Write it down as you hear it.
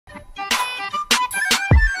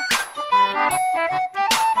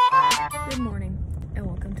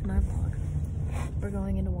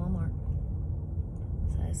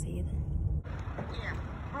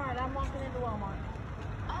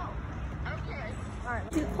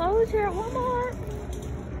Too close here at Walmart.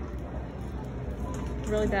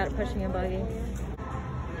 Really bad at pushing a buggy.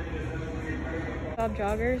 Bob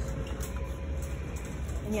joggers.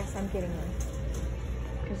 And yes, I'm getting them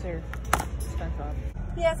because they're SpongeBob.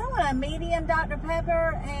 Yes, I want a medium Dr.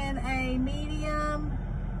 Pepper and a medium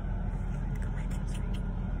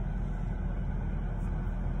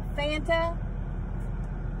Fanta.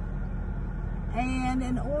 And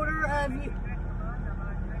an order of you.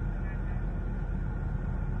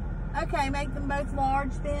 Okay, make them both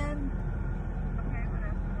large then.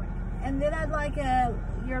 And then I'd like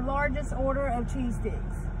your largest order of cheese sticks.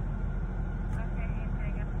 Okay,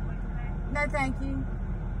 anything else you want to say? No, thank you.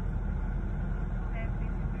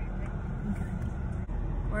 Okay.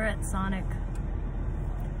 We're at Sonic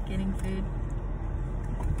getting food.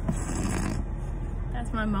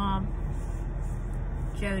 That's my mom,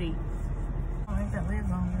 Jody. I think that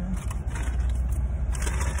lives on there.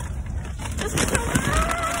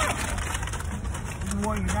 You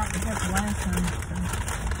wore your Dr. Pepper last time. So.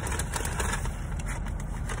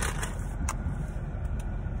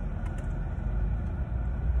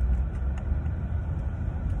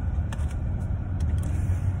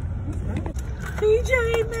 TJ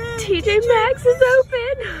Maxx! TJ Maxx is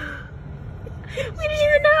open! We didn't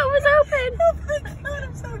even know it was open! Oh my god,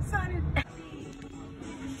 I'm so excited!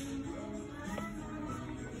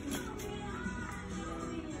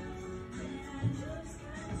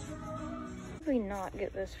 We not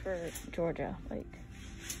get this for Georgia, like,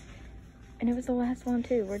 and it was the last one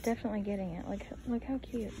too. We're definitely getting it. Like, look how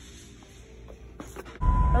cute.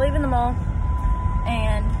 We're leaving the mall,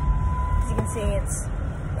 and as you can see, it's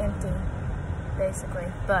empty, basically.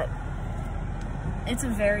 But it's a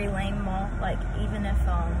very lame mall. Like, even if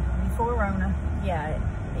Before Rona. yeah,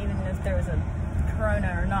 even if there was a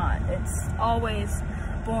Corona or not, it's always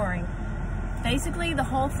boring. Basically, the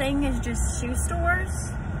whole thing is just shoe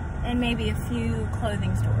stores and maybe a few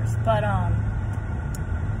clothing stores. But I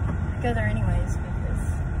go there anyways because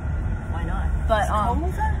why not? But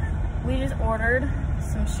we just ordered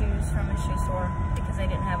some shoes from a shoe store because they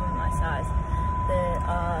didn't have them in my size.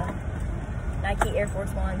 The Nike Air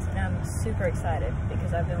Force Ones, and I'm super excited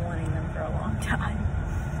because I've been wanting them for a long time.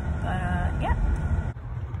 But yeah.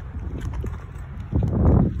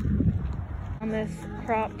 On this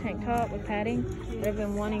crop tank top with padding that I've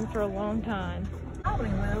been wanting for a long time.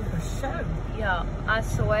 Albany went over show. Yeah, I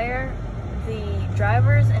swear the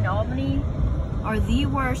drivers in Albany are the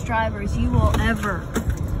worst drivers you will ever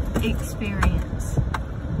experience.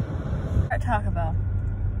 At Taco Bell.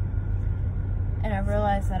 And I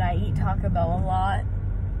realized that I eat Taco Bell a lot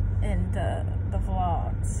in the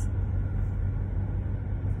vlogs.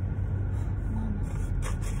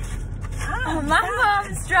 Oh, my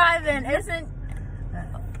mom's driving isn't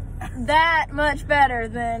that much better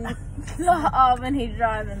than the Albany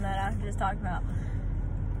driving that I just talked about.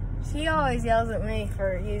 She always yells at me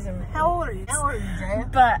for using my How old are you? How old are you, Jaya?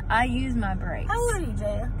 But I use my brakes. How old are you,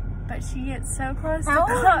 Jaya? But she gets so close How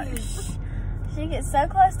to old are you? cars. She gets so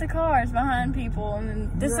close to cars behind people and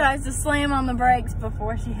then decides to slam on the brakes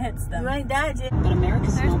before she hits them. You ain't died yet. But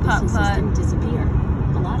America's There's small businesses Putt-Putt. didn't disappear.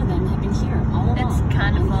 A lot of them have been here all along. It's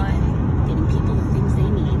kind of on fun. eBay, getting people the things they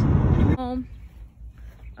need. Home.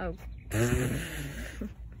 Oh.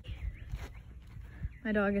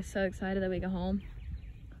 My dog is so excited that we go home.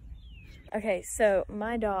 Okay, so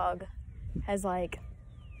my dog has like,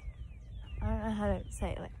 I don't know how to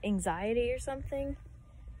say it, like anxiety or something.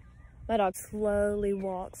 My dog slowly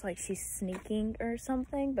walks like she's sneaking or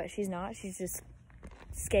something, but she's not. She's just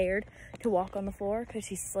scared to walk on the floor because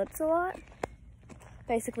she slips a lot.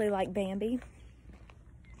 Basically like Bambi.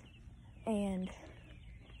 And,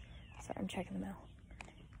 sorry, I'm checking the mail.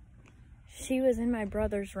 She was in my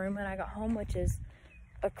brother's room when I got home, which is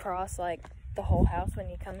across like the whole house when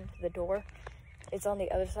you come into the door. It's on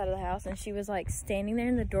the other side of the house, and she was like standing there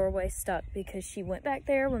in the doorway stuck because she went back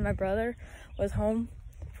there when my brother was home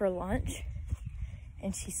for lunch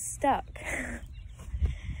and she's stuck.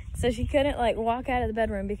 So she couldn't like walk out of the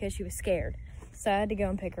bedroom because she was scared. So I had to go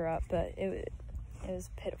and pick her up, but it was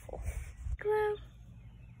pitiful. Hello.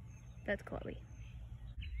 That's Chloe.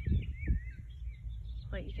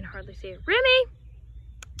 Wait, you can hardly see her. Remy!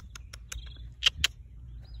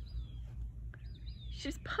 She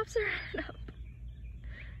just pops her head up.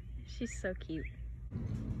 She's so cute.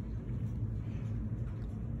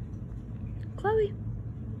 Chloe.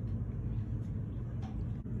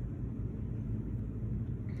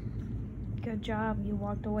 Good job. You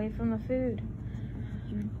walked away from the food.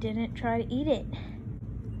 You didn't try to eat it.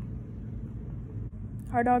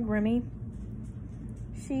 Our dog Remy.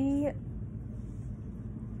 She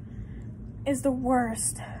is the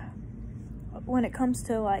worst when it comes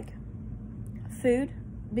to like food,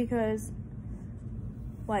 because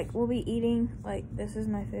like we'll be eating, like this is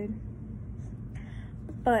my food,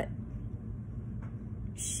 but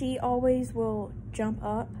she always will jump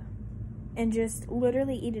up and just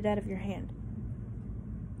literally eat it out of your hand.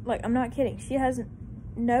 Like, I'm not kidding. She has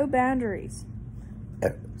no boundaries.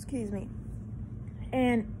 Excuse me.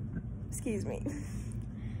 And, excuse me.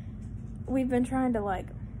 We've been trying to, like,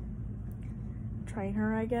 train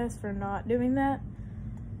her, I guess, for not doing that.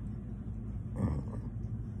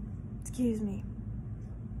 Excuse me.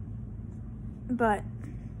 But,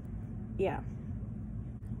 yeah.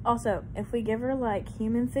 Also, if we give her, like,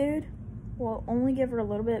 human food, we'll only give her a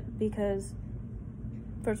little bit because,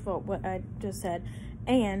 first of all, what I just said,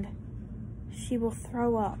 and she will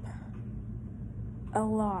throw up a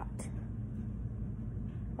lot.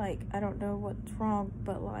 Like, I don't know what's wrong,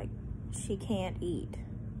 but, like, she can't eat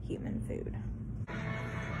human food.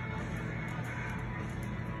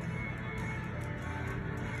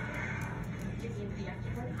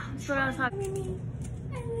 That's what I was talking.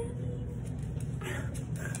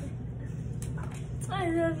 I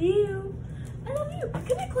love you. I love you.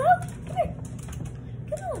 Come here, Chloe. Come here.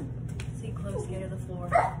 Come on. See, Chloe's scared of the floor.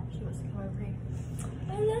 She wants to come over here.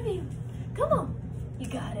 I love you. Come on. You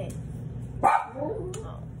got it. Oh,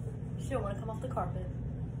 she don't want to come off the carpet.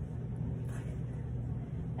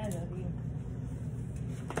 I love you.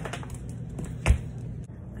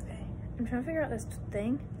 Okay, I'm trying to figure out this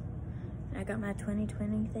thing. I got my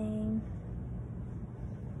 2020 thing.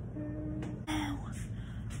 Ow.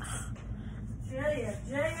 Jaya.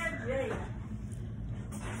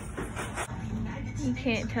 You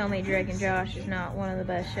can't tell me Drake and Josh is not one of the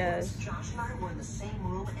best shows.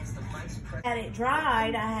 Had it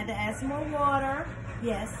dried, I had to add some more water.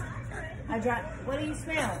 Yes. I dried. What do you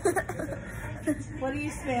smell? What do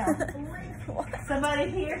you smell? Somebody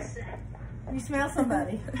here? You smell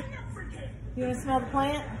somebody. You want to smell the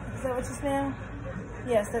plant? Is that what you smell?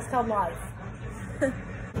 Yes, that's called life.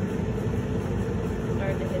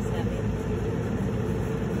 Started to hiss at me.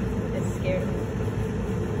 It scared me.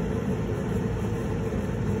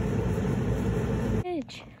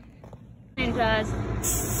 Bitch. And guys.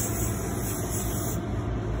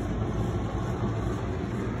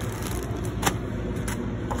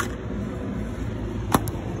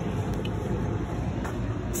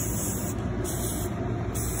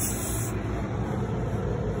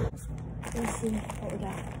 Let's see what we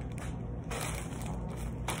got.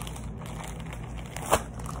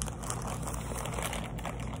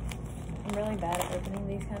 I'm really bad at opening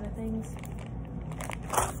these kind of things.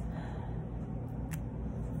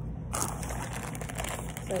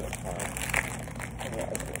 So it's hard.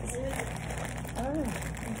 I don't know.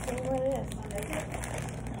 Let's see what it is. I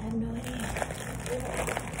have no idea.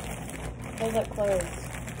 Those are closed.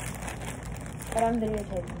 But I'm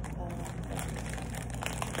videotaping.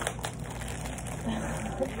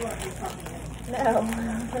 No,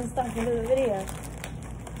 I'm stuck into the video.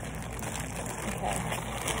 Okay.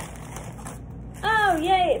 Oh,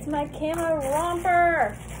 yay, it's my camo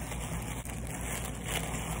romper.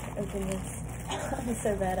 Open this. I'm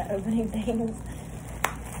so bad at opening things.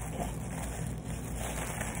 Okay.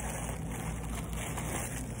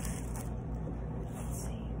 Let's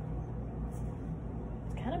see.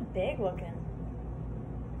 It's kind of big looking.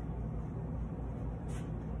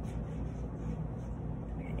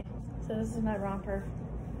 So this is my romper.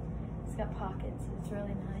 It's got pockets. It's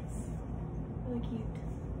really nice. Really cute.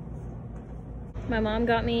 My mom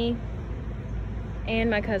got me and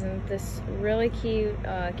my cousin this really cute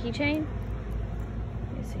keychain.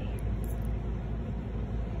 Let me see.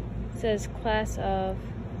 It says class of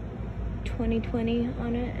 2020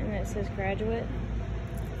 on it, and it says graduate.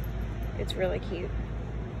 It's really cute.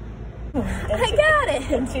 I got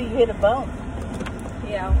it! Until you hit a bump.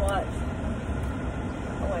 Yeah, watch.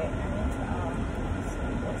 Oh wait.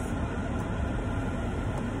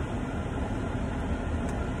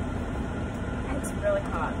 Really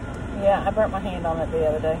hot. Yeah, I burnt my hand on it the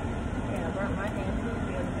other day. Yeah, I burnt my hand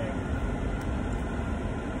the other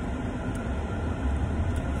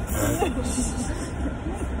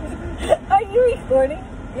day. Are you recording?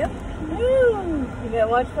 Yep. Woo! You gotta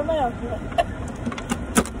watch the mouth.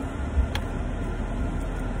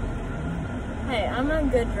 Hey, I'm a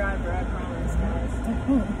good driver, I promise, guys.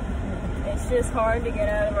 It's just hard to get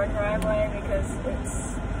out of our driveway because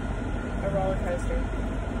it's a roller coaster.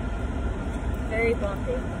 Very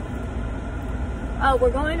bumpy. Oh, we're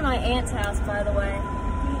going to my aunt's house, by the way.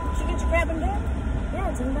 Did you get your cap and down? Yeah,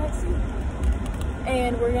 it's in the back seat.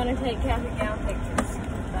 And we're gonna take cap and gown pictures,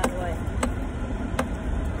 by the way.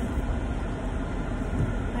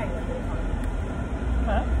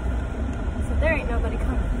 Huh? So There ain't nobody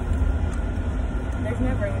coming. There's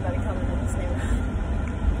never anybody coming in this neighborhood.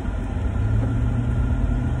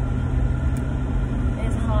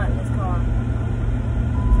 It's hot in this car.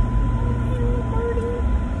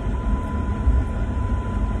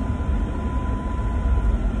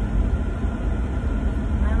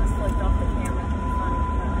 I almost flicked off the camera to be funny,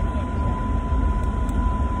 but I can't do that.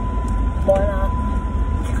 Why not?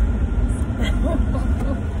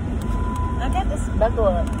 I got this buckle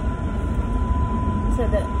up so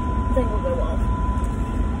that thing will go off.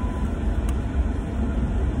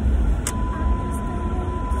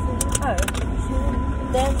 Oh,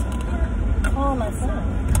 that's calling my phone.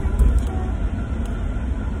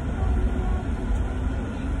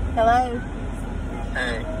 Hello?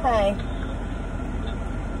 Hey. Hey.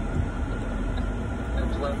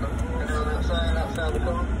 Outside the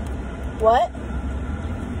car. What?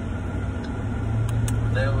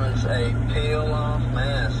 There was a peel-off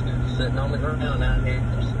mask sitting on the ground out here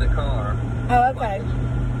next to the car. Oh, okay.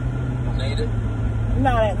 Need it?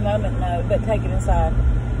 Not at the moment, no, but take it inside.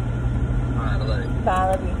 All right, lady. Bye, I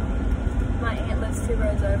love you. My aunt lives 2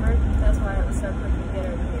 rows over. That's why it was so quick to get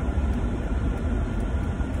over here.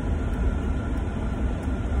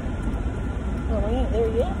 Well, we ain't there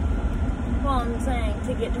yet. Well, I'm saying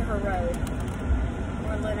to get to her road.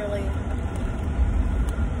 We're literally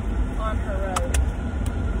on her road.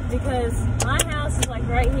 Because my house is like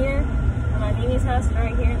right here, and my Mimi's house is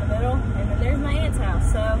right here in the middle, and then there's my aunt's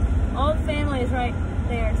house. So all the family is right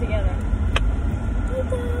there together. Hey,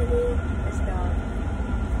 Daddy. This dog.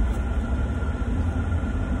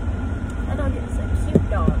 That dog is a cute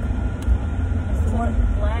dog. It's like a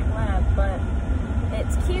black lab, but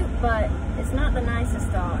it's cute, but it's not the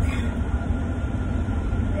nicest dog.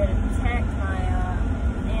 It attacked my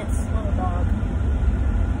aunt's little dog.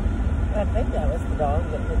 I think that was the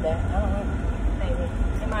dog that did that. I don't know. Maybe.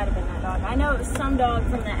 It might have been that dog. I know it was some dog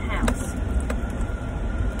from that house.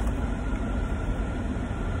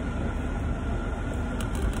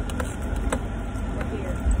 We're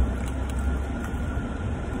here.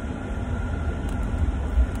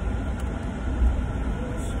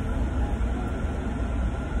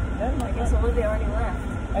 Oh my I guess God. Olivia already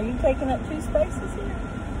left. Are you taking up 2 spaces here?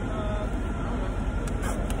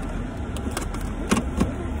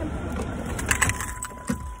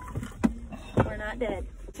 We're not dead.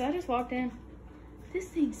 So I just walked in. This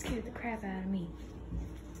thing scared the crap out of me.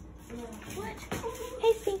 What?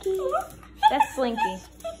 Hey, Slinky. That's Slinky.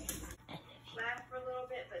 Laugh for a little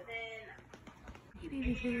bit, but then Hey,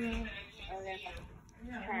 baby hero.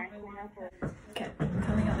 Okay, I'm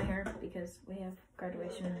coming out my hair because we have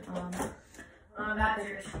graduation. That's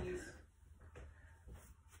your excuse.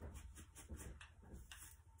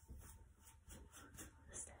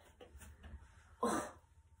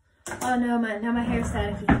 Oh no, now my hair's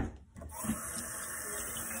staticky.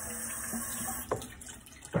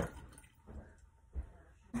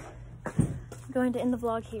 I'm going to end the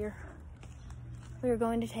vlog here. We are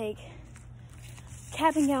going to take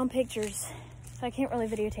cap and gown pictures, so I can't really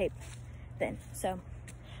videotape then. So,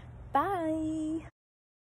 bye.